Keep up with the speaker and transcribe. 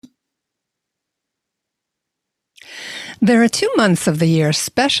There are 2 months of the year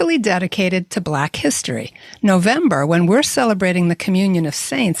specially dedicated to Black history. November, when we're celebrating the Communion of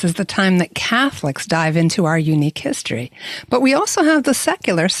Saints, is the time that Catholics dive into our unique history. But we also have the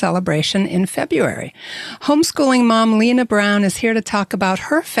secular celebration in February. Homeschooling mom Lena Brown is here to talk about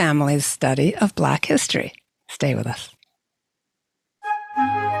her family's study of Black history. Stay with us.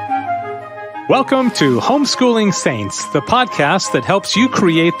 Welcome to Homeschooling Saints, the podcast that helps you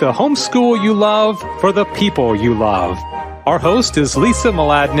create the homeschool you love for the people you love. Our host is Lisa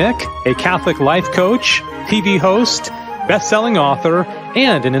Mladinich, a Catholic life coach, TV host, best-selling author,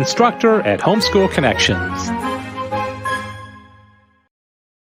 and an instructor at Homeschool Connections.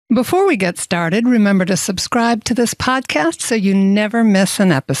 Before we get started, remember to subscribe to this podcast so you never miss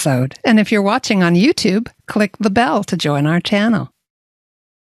an episode. And if you're watching on YouTube, click the bell to join our channel.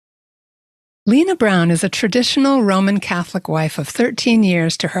 Lena Brown is a traditional Roman Catholic wife of 13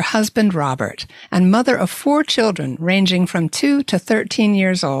 years to her husband, Robert, and mother of 4 children ranging from 2 to 13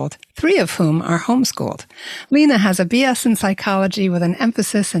 years old, 3 of whom are homeschooled. Lena has a BS in psychology with an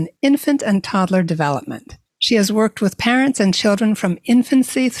emphasis in infant and toddler development. She has worked with parents and children from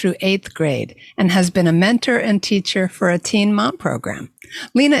infancy through 8th grade and has been a mentor and teacher for a teen mom program.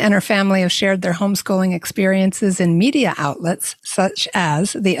 Lena and her family have shared their homeschooling experiences in media outlets such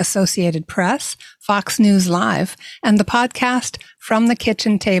as the Associated Press, Fox News Live, and the podcast From the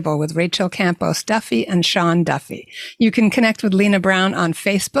Kitchen Table with Rachel Campos Duffy and Sean Duffy. You can connect with Lena Brown on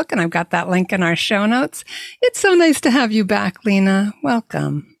Facebook, and I've got that link in our show notes. It's so nice to have you back, Lena.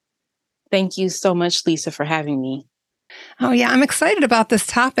 Welcome. Thank you so much, Lisa, for having me. Oh, yeah, I'm excited about this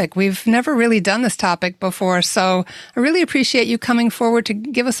topic. We've never really done this topic before, so I really appreciate you coming forward to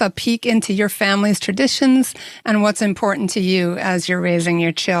give us a peek into your family's traditions and what's important to you as you're raising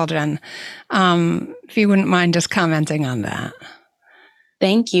your children. If you wouldn't mind just commenting on that.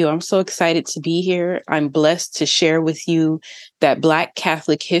 Thank you. I'm so excited to be here. I'm blessed to share with you that Black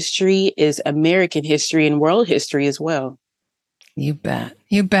Catholic history is American history and world history as well. You bet.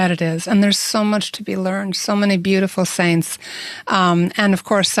 You bet it is. And there's so much to be learned, so many beautiful saints, and of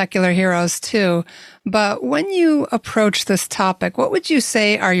course, secular heroes too. But when you approach this topic, what would you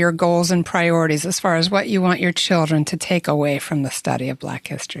say are your goals and priorities as far as what you want your children to take away from the study of Black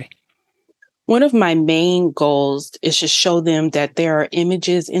history? One of my main goals is to show them that there are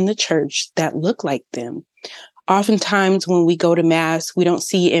images in the church that look like them. Oftentimes when we go to Mass, we don't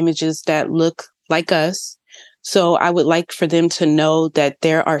see images that look like us. So I would like for them to know that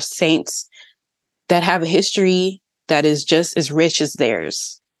there are saints that have a history that is just as rich as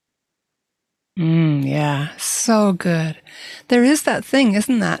theirs. Yeah, so good. There is that thing,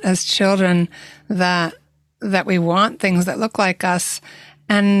 isn't that, as children, that we want things that look like us.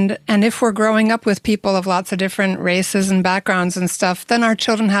 And if we're growing up with people of lots of different races and backgrounds and stuff, then our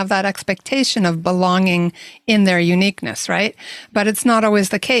children have that expectation of belonging in their uniqueness, right? But it's not always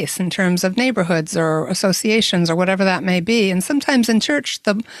the case in terms of neighborhoods or associations or whatever that may be. And sometimes in church,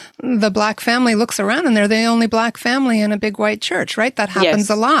 the Black family looks around and they're the only Black family in a big white church, right? That happens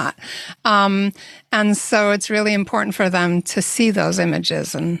a lot. And so it's really important for them to see those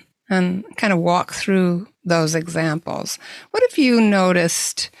images and kind of walk through those examples. What have you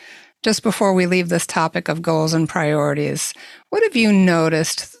noticed, just before we leave this topic of goals and priorities, what have you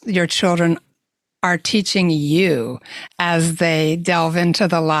noticed your children are teaching you as they delve into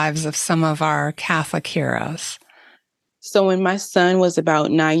the lives of some of our Catholic heroes? So when my son was about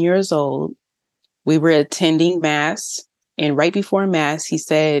 9 years old, we were attending Mass, and right before Mass, he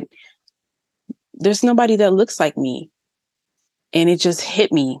said, "There's nobody that looks like me." And it just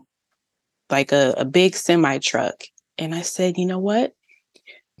hit me like a big semi-truck. And I said, you know what?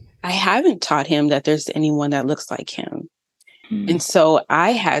 I haven't taught him that there's anyone that looks like him. And so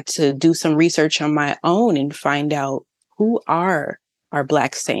I had to do some research on my own and find out, who are our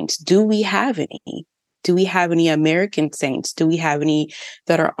Black saints? Do we have any? Do we have any American saints? Do we have any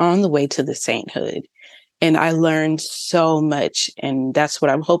that are on the way to the sainthood? And I learned so much. And that's what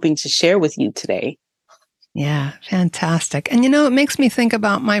I'm hoping to share with you today. Yeah, fantastic. And it makes me think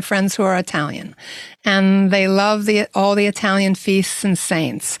about my friends who are Italian, and they love all the Italian feasts and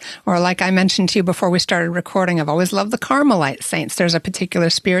saints. Or like I mentioned to you before we started recording, I've always loved the Carmelite saints. There's a particular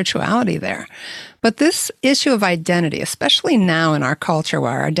spirituality there. But this issue of identity, especially now in our culture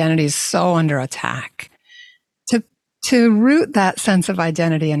where our identity is so under attack, to root that sense of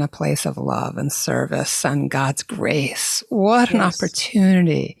identity in a place of love and service and God's grace. What an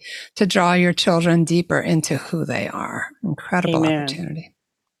opportunity to draw your children deeper into who they are. Incredible opportunity.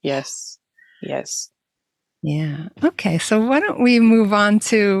 Yes. Yes. Yeah. Okay. So why don't we move on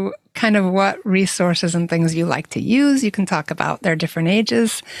to kind of what resources and things you like to use? You can talk about their different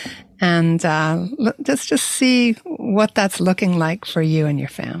ages and just see what that's looking like for you and your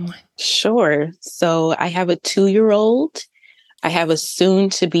family. Sure. So I have a 2-year-old. I have a soon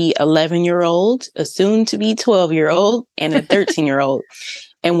to be 11-year-old, a soon to be 12-year-old, and a 13-year-old.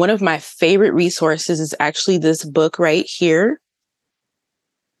 And one of my favorite resources is actually this book right here.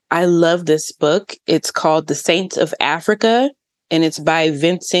 I love this book. It's called The Saints of Africa, and it's by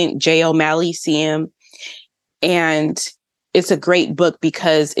Vincent J. O'Malley, CM. And it's a great book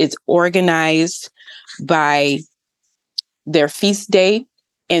because it's organized by their feast day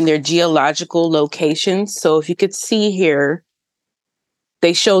and their geological locations. So if you could see here,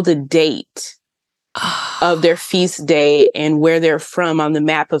 they show the date of their feast day and where they're from on the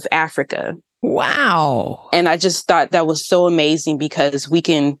map of Africa. Wow. And I just thought that was so amazing because we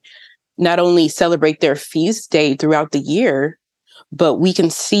can not only celebrate their feast day throughout the year, but we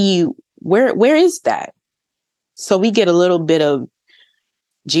can see where is that? So we get a little bit of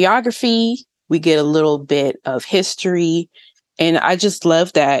geography, we get a little bit of history, and I just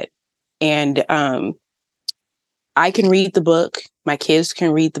love that. And I can read the book. My kids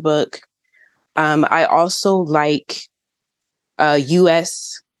can read the book. I also like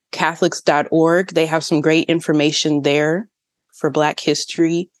uscatholics.org. They have some great information there for Black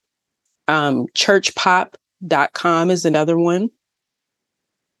history. Churchpop.com is another one.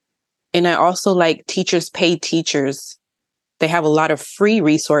 And I also like Teachers Pay Teachers. They have a lot of free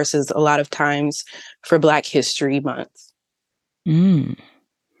resources a lot of times for Black History Month.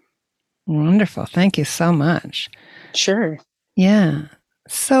 Wonderful. Thank you so much. Sure. Yeah.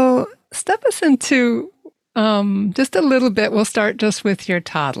 So step us into just a little bit. We'll start just with your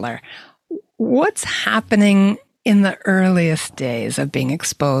toddler. What's happening in the earliest days of being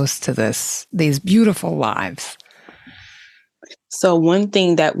exposed to these beautiful lives? So one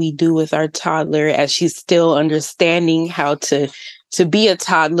thing that we do with our toddler as she's still understanding how to be a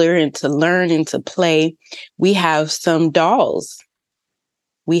toddler and to learn and to play, we have some dolls.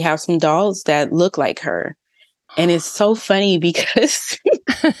 We have some dolls that look like her. And it's so funny because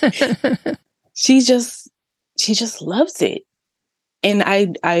she just loves it. And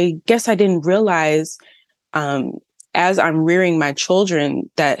I guess I didn't realize as I'm rearing my children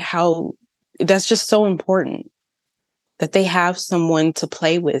that's just so important that they have someone to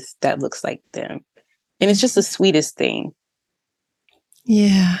play with that looks like them. And it's just the sweetest thing.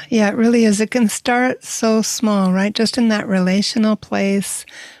 Yeah, it really is. It can start so small, right? Just in that relational place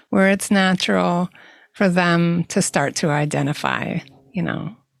where it's natural for them to start to identify,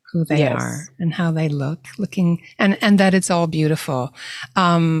 who they are and how they looking, and that it's all beautiful.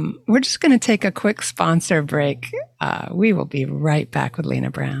 We're just going to take a quick sponsor break. We will be right back with Lena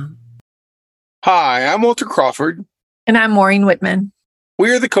Brown. Hi, I'm Walter Crawford. And I'm Maureen Whitman. We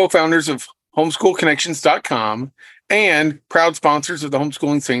are the co-founders of homeschoolconnections.com and proud sponsors of the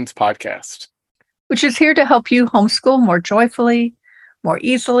Homeschooling Saints podcast, which is here to help you homeschool more joyfully, more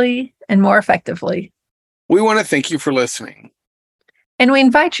easily, and more effectively. We want to thank you for listening. And we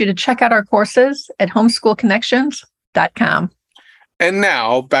invite you to check out our courses at homeschoolconnections.com. And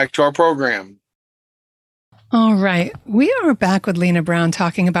now back to our program. All right. We are back with Lena Brown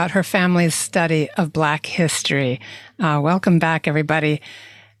talking about her family's study of Black history. Welcome back, everybody.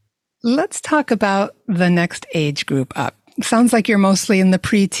 Let's talk about the next age group up. Sounds like you're mostly in the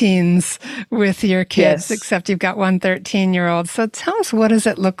preteens with your kids, Yes. Except you've got one 13-year-old. So tell us, what does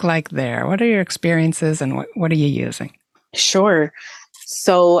it look like there? What are your experiences and what are you using? Sure.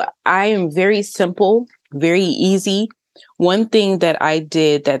 So I am very simple, very easy. One thing that I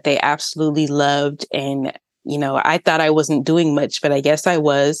did that they absolutely loved, and I thought I wasn't doing much, but I guess I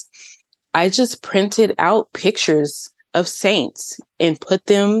was. I just printed out pictures of saints and put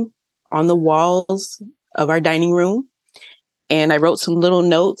them on the walls of our dining room. And I wrote some little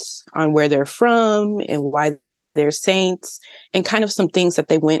notes on where they're from and why they're saints and kind of some things that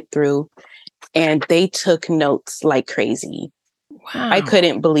they went through. And they took notes like crazy. Wow. I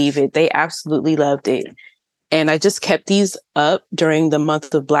couldn't believe it. They absolutely loved it. And I just kept these up during the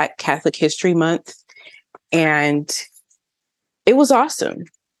month of Black Catholic History Month. And it was awesome.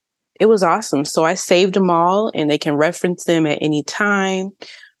 It was awesome. So I saved them all and they can reference them at any time.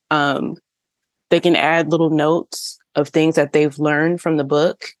 They can add little notes of things that they've learned from the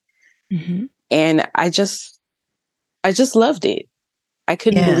book. Mm-hmm. And I just loved it. I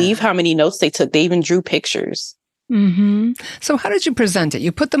couldn't believe how many notes they took. They even drew pictures. Mm-hmm. So how did you present it?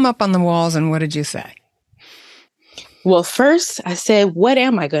 You put them up on the walls and what did you say? Well, first I said, what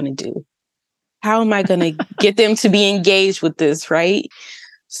am I going to do? How am I going to get them to be engaged with this, right?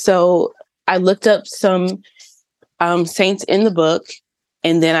 So I looked up some saints in the book,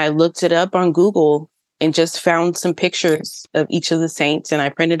 and then I looked it up on Google and just found some pictures of each of the saints, and I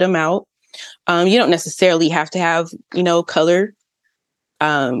printed them out. You don't necessarily have to have, color,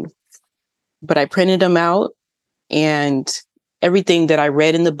 but I printed them out, and everything that I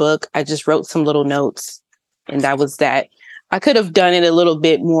read in the book, I just wrote some little notes, and that was that. I could have done it a little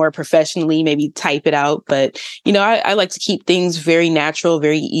bit more professionally, maybe type it out, but I like to keep things very natural,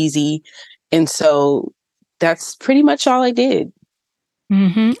 very easy, and so that's pretty much all I did.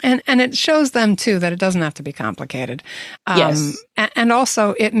 Mm-hmm. And it shows them too that it doesn't have to be complicated. Yes. And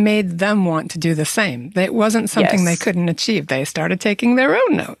also it made them want to do the same. It wasn't something they couldn't achieve. They started taking their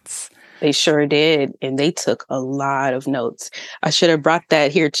own notes. They sure did. And they took a lot of notes. I should have brought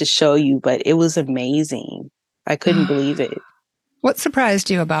that here to show you, but it was amazing. I couldn't believe it. What surprised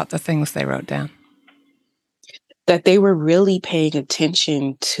you about the things they wrote down? That they were really paying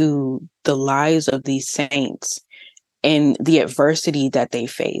attention to the lives of these saints and the adversity that they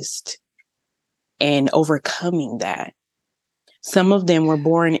faced and overcoming that. Some of them were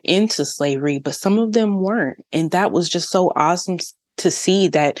born into slavery, but some of them weren't. And that was just so awesome to see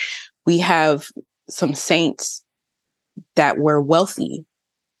that we have some saints that were wealthy,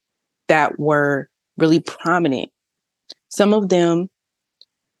 that were really prominent. Some of them,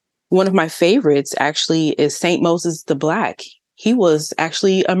 one of my favorites actually is Saint Moses the Black. He was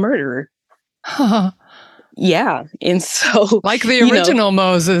actually a murderer. Yeah. And so, like the original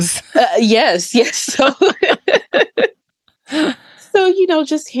Moses. Yes. So,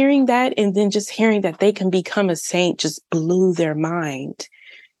 just hearing that, and then just hearing that they can become a saint just blew their mind.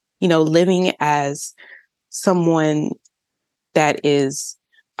 Living as someone that is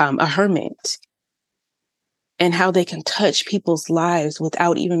a hermit, and how they can touch people's lives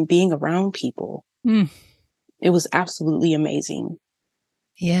without even being around people. It was absolutely amazing.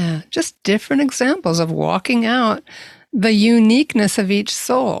 Yeah, just different examples of walking out the uniqueness of each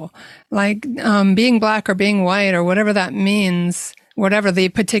soul, like being Black or being white or whatever that means, whatever the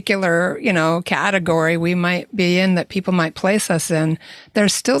particular, category we might be in that people might place us in.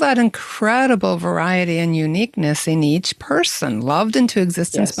 There's still that incredible variety and uniqueness in each person, loved into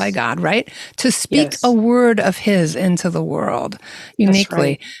existence by God, right? To speak a word of His into the world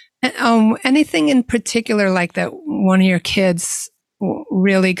uniquely. And, anything in particular like that one of your kids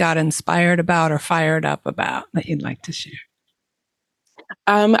really got inspired about or fired up about that you'd like to share?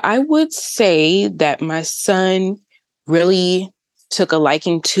 I would say that my son really took a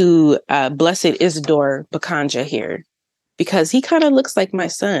liking to Blessed Isidore Bakanja here, because he kind of looks like my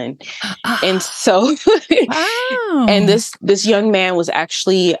son. And so, wow. And this young man was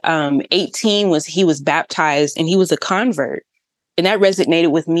actually 18, he was baptized, and he was a convert. And that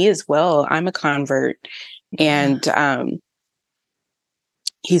resonated with me as well. I'm a convert. And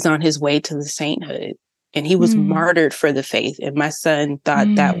he's on his way to the sainthood, and he was martyred for the faith. And my son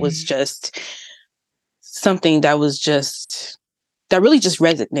thought that was just something that really just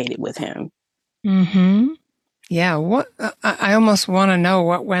resonated with him. Mm-hmm. Yeah. I almost want to know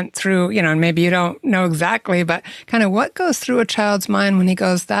what went through, and maybe you don't know exactly, but kind of what goes through a child's mind when he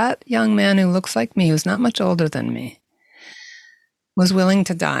goes, that young man who looks like me, who's not much older than me, was willing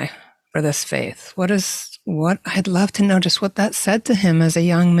to die for this faith. What I'd love to know just what that said to him as a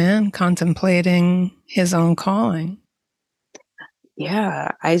young man contemplating his own calling.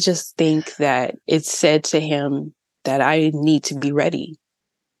 Yeah, I just think that it said to him that I need to be ready.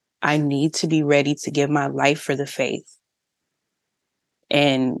 I need to be ready to give my life for the faith.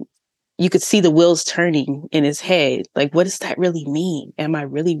 And you could see the wheels turning in his head. Like, what does that really mean? Am I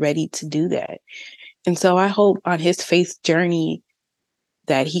really ready to do that? And so I hope on his faith journey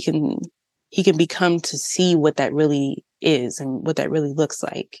that he can become to see what that really is and what that really looks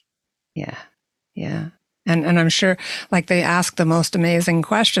like. Yeah. Yeah. And I'm sure, like, they ask the most amazing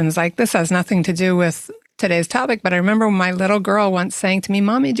questions. Like, this has nothing to do with today's topic, but I remember my little girl once saying to me,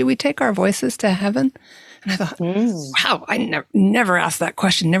 "Mommy, do we take our voices to heaven?" And I thought, wow, I never asked that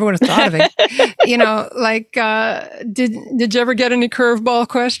question. Never would have thought of it. Did you ever get any curveball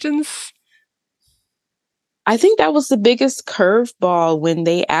questions? I think that was the biggest curveball when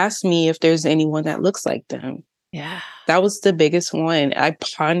they asked me if there's anyone that looks like them. Yeah. That was the biggest one. I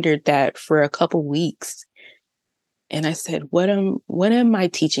pondered that for a couple weeks. And I said, what am I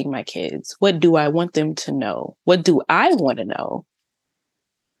teaching my kids? What do I want them to know? What do I want to know?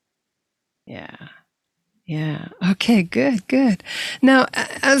 Yeah. Yeah. Okay, good. Now,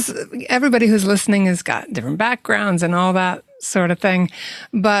 as everybody who's listening has got different backgrounds and all that sort of thing,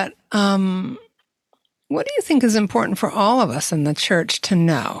 but what do you think is important for all of us in the church to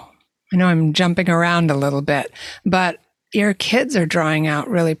know? I know I'm jumping around a little bit, but your kids are drawing out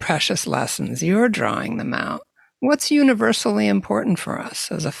really precious lessons. You're drawing them out. What's universally important for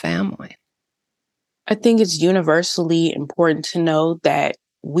us as a family? I think it's universally important to know that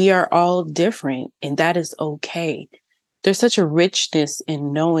we are all different, and that is okay. There's such a richness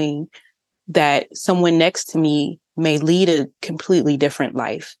in knowing that someone next to me may lead a completely different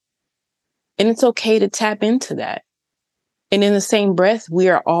life. And it's okay to tap into that. And in the same breath, we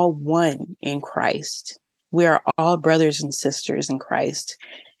are all one in Christ. We are all brothers and sisters in Christ.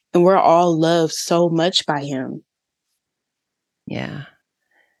 And we're all loved so much by him. Yeah.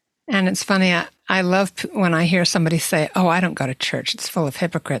 And it's funny, I love when I hear somebody say, oh, I don't go to church. It's full of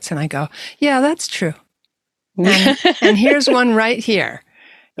hypocrites. And I go, yeah, that's true. And here's one right here,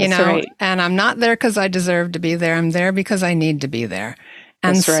 That's right. and I'm not there because I deserve to be there. I'm there because I need to be there.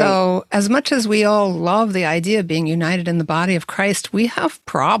 And That's right. so as much as we all love the idea of being united in the body of Christ, we have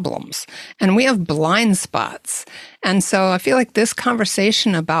problems and we have blind spots. And so I feel like this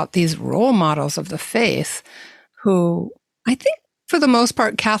conversation about these role models of the faith, who I think for the most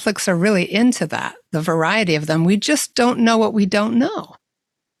part, Catholics are really into that, the variety of them. We just don't know what we don't know.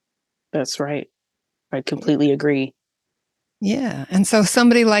 That's right. I completely agree. Yeah. And so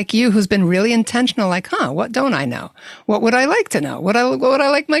somebody like you who's been really intentional, like, what don't I know? What would I like to know? What would I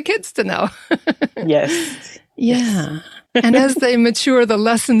like my kids to know? Yes. Yeah. And as they mature, the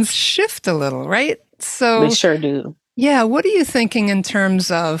lessons shift a little, right? So They sure do. yeah. What are you thinking in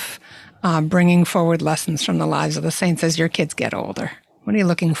terms of bringing forward lessons from the lives of the saints as your kids get older? What are you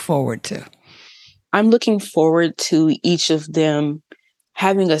looking forward to? I'm looking forward to each of them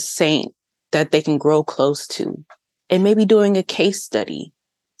having a saint that they can grow close to, and maybe doing a case study,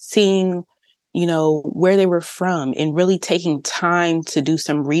 seeing, where they were from and really taking time to do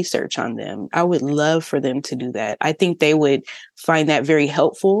some research on them. I would love for them to do that. I think they would find that very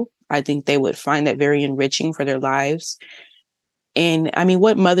helpful. I think they would find that very enriching for their lives. And I mean,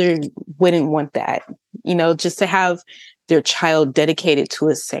 what mother wouldn't want that, just to have their child dedicated to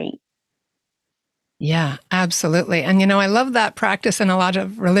a saint? Yeah, absolutely. And I love that practice in a lot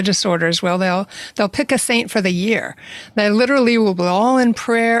of religious orders. Well, they'll pick a saint for the year. They literally will be all in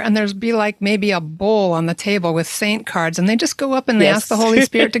prayer, and there's be like maybe a bowl on the table with saint cards, and they just go up and they ask the Holy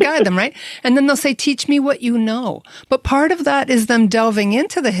Spirit to guide them, right? And then they'll say, teach me what you know. But part of that is them delving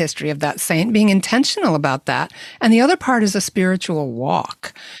into the history of that saint, being intentional about that. And the other part is a spiritual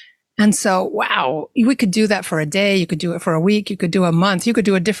walk. And so, wow, we could do that for a day. You could do it for a week. You could do a month. You could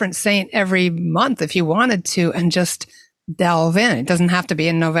do a different saint every month if you wanted to, and just delve in. It doesn't have to be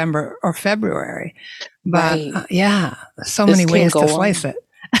in November or February. But Right. So many ways to slice it.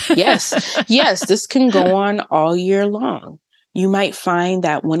 Yes, this can go on all year long. You might find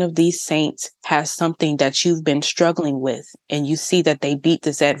that one of these saints has something that you've been struggling with, and you see that they beat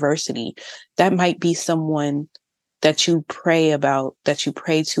this adversity. That might be someone that you pray about, that you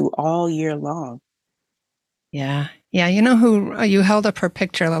pray to all year long. Yeah. Yeah. You know who you held up her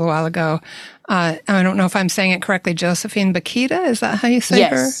picture a little while ago? I don't know if I'm saying it correctly. Josephine Bakhita. Is that how you say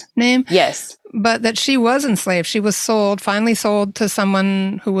her name? Yes. But that she was enslaved. She was finally sold to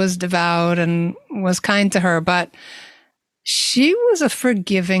someone who was devout and was kind to her. But she was a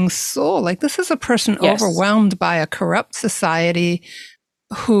forgiving soul. Like, this is a person overwhelmed by a corrupt society,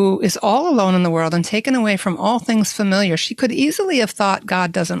 who is all alone in the world and taken away from all things familiar. She could easily have thought,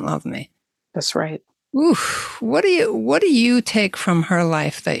 God doesn't love me. That's right. Oof. What do you take from her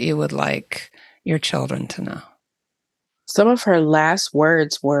life that you would like your children to know? Some of her last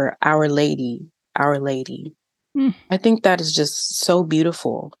words were, Our Lady, Our Lady. I think that is just so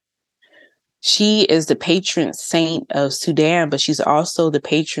beautiful. She is the patron saint of Sudan, but she's also the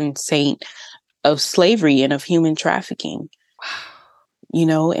patron saint of slavery and of human trafficking.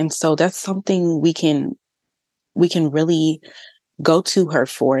 And so that's something we can really go to her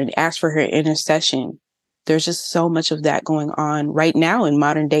for and ask for her intercession. There's just so much of that going on right now in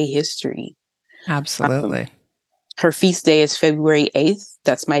modern day history. Absolutely. Her feast day is February 8th.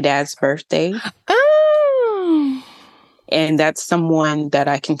 That's my dad's birthday. Oh. And that's someone that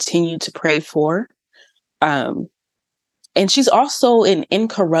I continue to pray for. And she's also an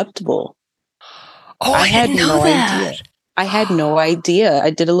incorruptible. Oh, I had no idea. I had no idea.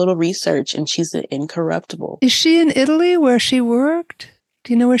 I did a little research, and she's an incorruptible. Is she in Italy where she worked?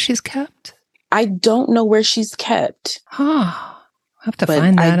 Do you know where she's kept? I don't know where she's kept. I'll have to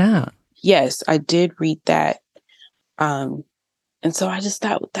find that out. Yes, I did read that. And so I just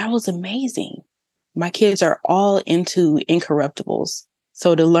thought that was amazing. My kids are all into incorruptibles.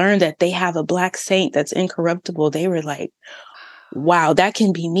 So to learn that they have a Black saint that's incorruptible, they were like, wow, that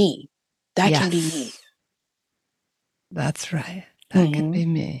can be me. That can be me. That's right. That can be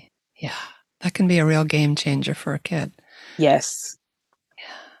me. Yeah. That can be a real game changer for a kid. Yes.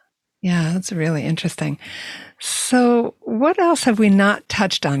 Yeah, that's really interesting. So, what else have we not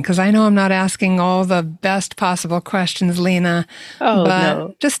touched on? Because I know I'm not asking all the best possible questions, Lena, Oh, but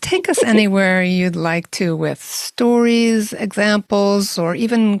no. just take us anywhere you'd like to with stories, examples, or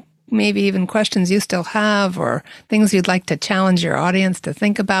even maybe even questions you still have or things you'd like to challenge your audience to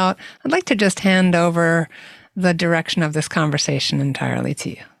think about. I'd like to just hand over the direction of this conversation entirely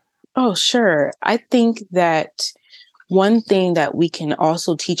to you. Oh, sure. I think that one thing that we can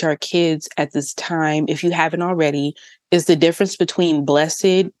also teach our kids at this time, if you haven't already, is the difference between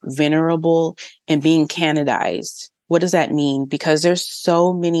blessed, venerable, and being canonized. What does that mean? Because there's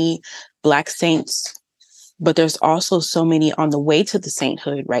so many Black saints, but there's also so many on the way to the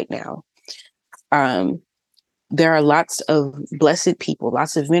sainthood right now. There are lots of blessed people,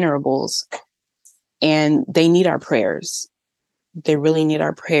 lots of venerables, and they need our prayers. They really need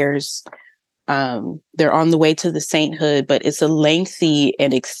our prayers. They're on the way to the sainthood, but it's a lengthy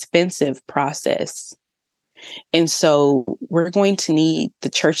and expensive process. And so we're going to need the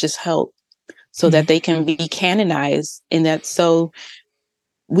church's help so that they can be canonized, and that so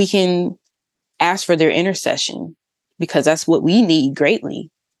we can ask for their intercession, because that's what we need greatly.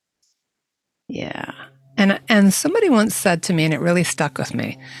 Yeah. And somebody once said to me, and it really stuck with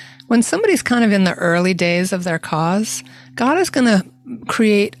me, when somebody's kind of in the early days of their cause, God is going to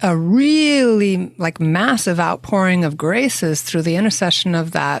create a really like massive outpouring of graces through the intercession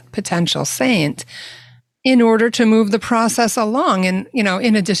of that potential saint in order to move the process along. And, you know,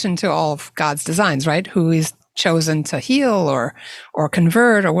 in addition to all of God's designs, right? Who he's chosen to heal or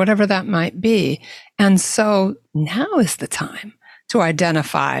convert or whatever that might be. And so now is the time to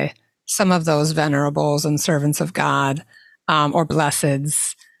identify some of those venerables and servants of God, or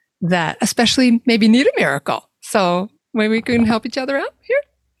blesseds that especially maybe need a miracle. So maybe we can help each other out here.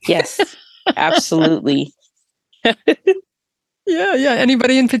 Yes, absolutely. Yeah.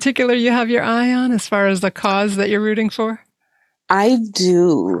 Anybody in particular you have your eye on as far as the cause that you're rooting for? I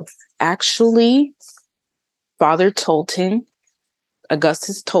do. Actually, Father Tolton,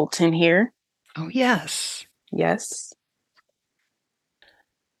 Augustus Tolton here. Oh, yes. Yes.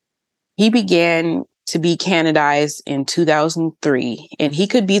 He began to be canonized in 2003, and he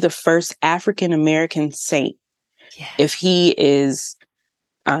could be the first African-American saint if he is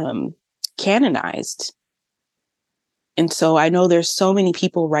canonized. And so I know there's so many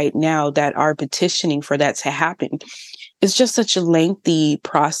people right now that are petitioning for that to happen. It's just such a lengthy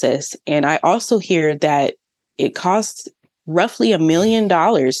process. And I also hear that it costs roughly $1 million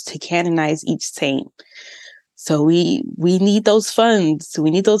to canonize each saint. So we need those funds.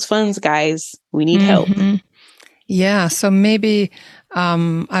 We need those funds, guys. We need help. Yeah. So maybe,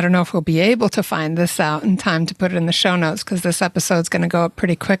 I don't know if we'll be able to find this out in time to put it in the show notes, because this episode's going to go up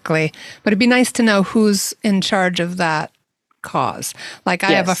pretty quickly. But it'd be nice to know who's in charge of that cause. Like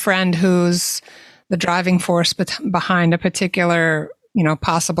I have a friend who's the driving force behind a particular, you know,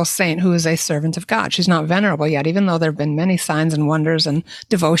 possible saint who is a servant of God. She's not venerable yet, even though there have been many signs and wonders and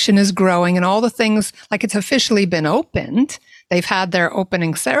devotion is growing and all the things, like it's officially been opened. They've had their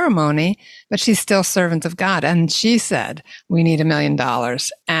opening ceremony, but she's still servant of God. And she said, we need $1 million.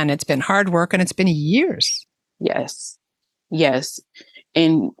 And it's been hard work and it's been years. Yes.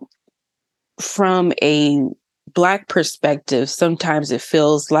 And from a Black perspective, sometimes it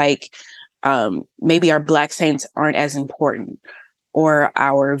feels like maybe our Black saints aren't as important, or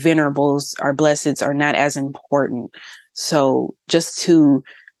our venerables, our blesseds are not as important. So just to,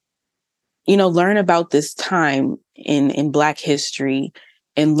 you know, learn about this time in Black history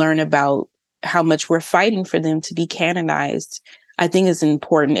and learn about how much we're fighting for them to be canonized, I think is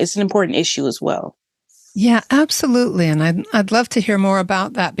important. It's an important issue as well. Yeah, absolutely. And I'd love to hear more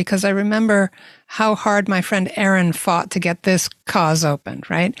about that, because I remember how hard my friend Erin fought to get this cause opened,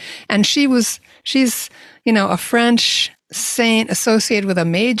 right? And she's, you know, a French saint associated with a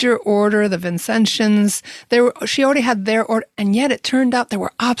major order, the Vincentians. She already had their order, and yet it turned out there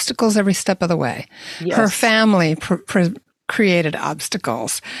were obstacles every step of the way. Yes. Her family created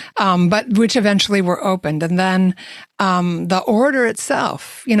obstacles, but which eventually were opened. And then the order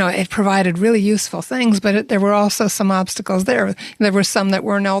itself, you know, it provided really useful things, but there were also some obstacles there. There were some that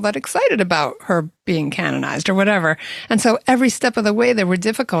weren't all that excited about her being canonized or whatever. And so every step of the way, there were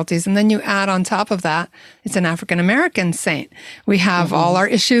difficulties. And then you add on top of that, it's an African-American saint. We have all our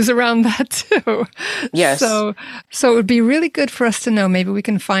issues around that too. Yes. So it would be really good for us to know, maybe we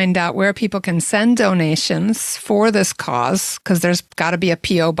can find out where people can send donations for this cause, because there's got to be a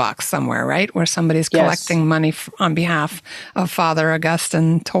P.O. box somewhere, right? Where somebody's collecting money on behalf of Father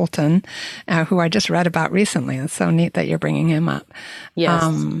Augustine Tolton, who I just read about recently. It's so neat that you're bringing him up.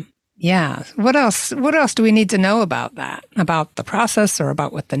 Yes. Yeah. What else? What else do we need to know about that? About the process or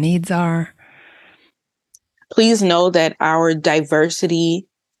about what the needs are? Please know that our diversity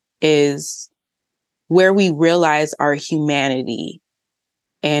is where we realize our humanity,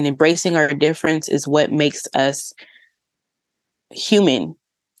 and embracing our difference is what makes us human.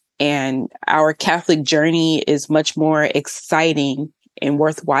 And our Catholic journey is much more exciting and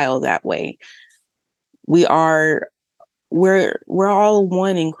worthwhile that way. We're all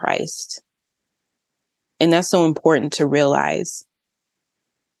one in Christ. And that's so important to realize.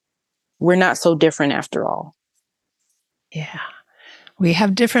 We're not so different after all. Yeah. We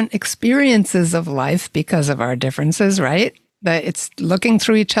have different experiences of life because of our differences, right? That it's looking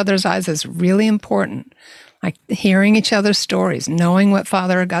through each other's eyes is really important. Like hearing each other's stories, knowing what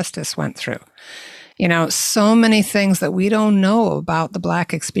Father Augustus went through. You know, so many things that we don't know about the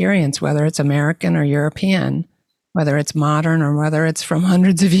Black experience, whether it's American or European, whether it's modern or whether it's from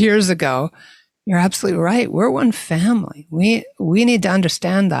hundreds of years ago. You're absolutely right. We're one family. We need to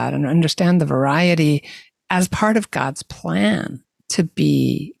understand that and understand the variety as part of God's plan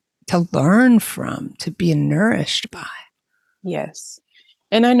to learn from, to be nourished by. Yes.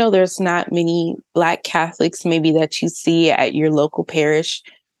 And I know there's not many Black Catholics maybe that you see at your local parish,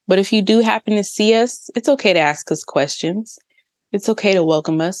 but if you do happen to see us, it's okay to ask us questions. It's okay to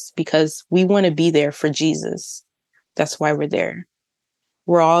welcome us because we want to be there for Jesus. That's why we're there.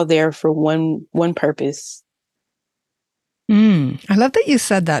 We're all there for one purpose. I love that you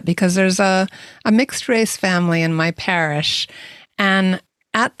said that because there's a mixed race family in my parish, and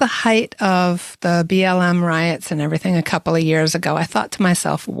at the height of the BLM riots and everything a couple of years ago, I thought to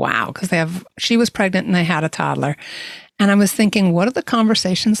myself, wow, because she was pregnant and they had a toddler. And I was thinking, what are the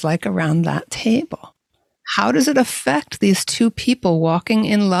conversations like around that table? How does it affect these two people walking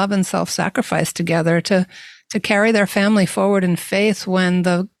in love and self-sacrifice together to carry their family forward in faith when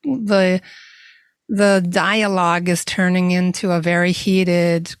the dialogue is turning into a very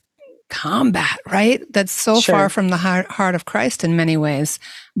heated combat, right? That's so Sure. far from the heart of Christ in many ways,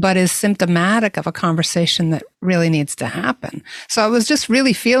 but is symptomatic of a conversation that really needs to happen. So I was just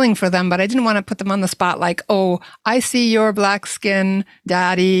really feeling for them, but I didn't want to put them on the spot like, oh, I see your Black skin,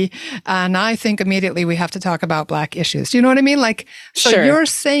 Daddy, and I think immediately we have to talk about Black issues. Do you know what I mean? Like, so Sure. You're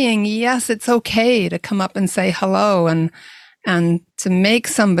saying, yes, it's okay to come up and say hello and to make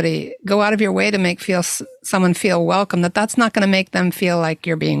somebody go out of your way to make someone feel welcome, that's not going to make them feel like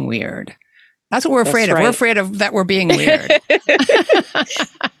you're being weird. That's what we're afraid of. Right. We're afraid of that we're being weird.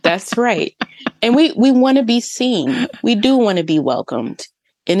 That's right. And we want to be seen. We do want to be welcomed.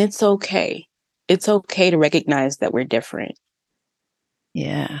 And it's okay. It's okay to recognize that we're different.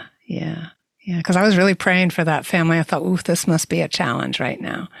 Yeah. Because I was really praying for that family. I thought, ooh, this must be a challenge right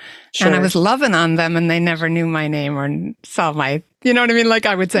now. Sure. And I was loving on them and they never knew my name or saw my, you know what I mean? Like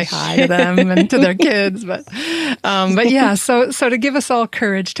I would say hi to them and to their kids. But yeah, so to give us all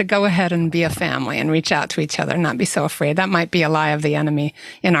courage to go ahead and be a family and reach out to each other and not be so afraid. That might be a lie of the enemy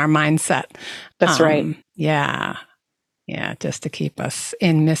in our mindset. That's right. Yeah. Yeah. Just to keep us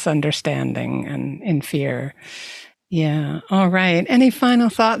in misunderstanding and in fear. Yeah. All right. Any final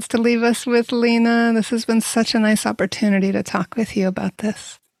thoughts to leave us with, Lena? This has been such a nice opportunity to talk with you about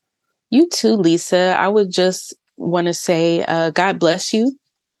this. You too, Lisa. I would just want to say, God bless you.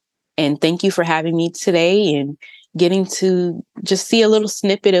 And thank you for having me today and getting to just see a little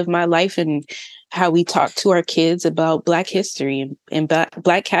snippet of my life and how we talk to our kids about Black history and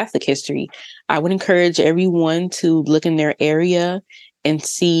Black Catholic history. I would encourage everyone to look in their area and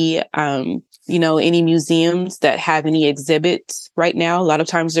see, any museums that have any exhibits right now. A lot of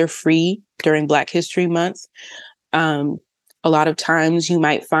times they're free during Black History Month. A lot of times you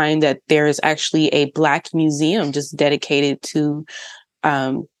might find that there is actually a Black museum just dedicated to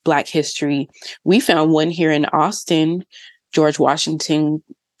Black history. We found one here in Austin, George Washington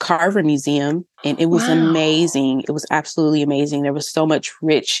Carver Museum, and it was amazing. It was absolutely amazing. There was so much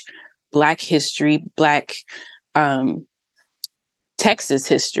rich Black history, Black Texas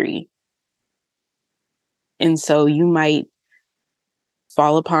history. And so you might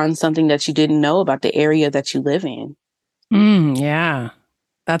fall upon something that you didn't know about the area that you live in. Yeah.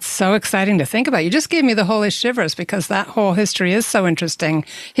 That's so exciting to think about. You just gave me the holy shivers because that whole history is so interesting.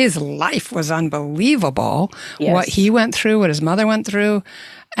 His life was unbelievable. Yes. What he went through, what his mother went through.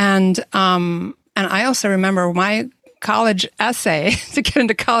 And I also remember my college essay to get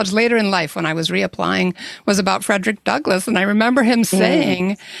into college later in life when I was reapplying was about Frederick Douglass. And I remember him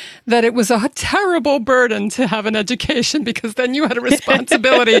saying that it was a terrible burden to have an education because then you had a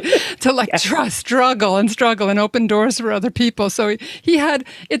responsibility to like struggle and open doors for other people. So he had,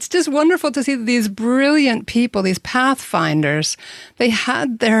 it's just wonderful to see these brilliant people, these pathfinders, they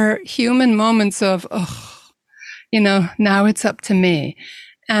had their human moments of, now it's up to me.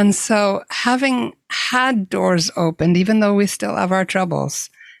 And so having had doors opened, even though we still have our troubles,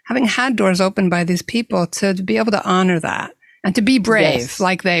 having had doors opened by these people to be able to honor that and to be brave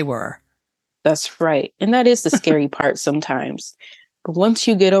like they were. That's right. And that is the scary part sometimes. But once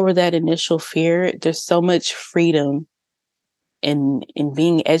you get over that initial fear, there's so much freedom in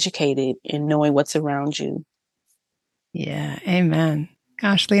being educated and knowing what's around you. Yeah, amen.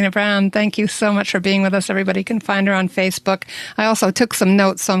 Gosh, Lena Brown, thank you so much for being with us. Everybody can find her on Facebook. I also took some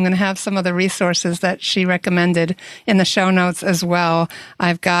notes, so I'm going to have some of the resources that she recommended in the show notes as well.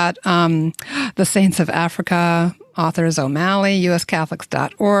 I've got The Saints of Africa, authors O'Malley,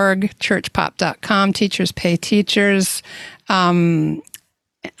 uscatholics.org, churchpop.com, Teachers Pay Teachers. And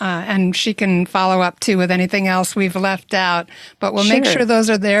she can follow up too with anything else we've left out. But we'll make sure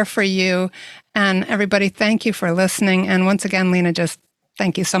those are there for you. And everybody, thank you for listening. And once again, Lena, just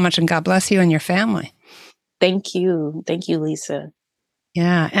thank you so much, and God bless you and your family. Thank you. Thank you, Lisa.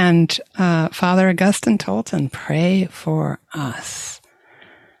 Yeah, and Father Augustine Tolton, pray for us.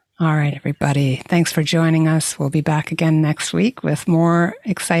 All right, everybody. Thanks for joining us. We'll be back again next week with more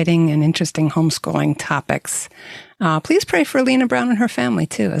exciting and interesting homeschooling topics. Please pray for Lena Brown and her family,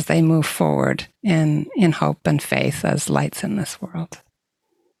 too, as they move forward in hope and faith as lights in this world.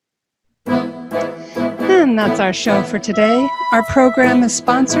 And that's our show for today. Our program is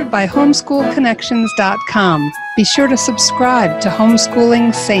sponsored by homeschoolconnections.com. Be sure to subscribe to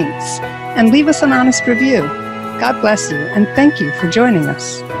Homeschooling Saints and leave us an honest review. God bless you, and thank you for joining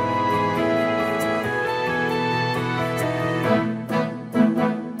us.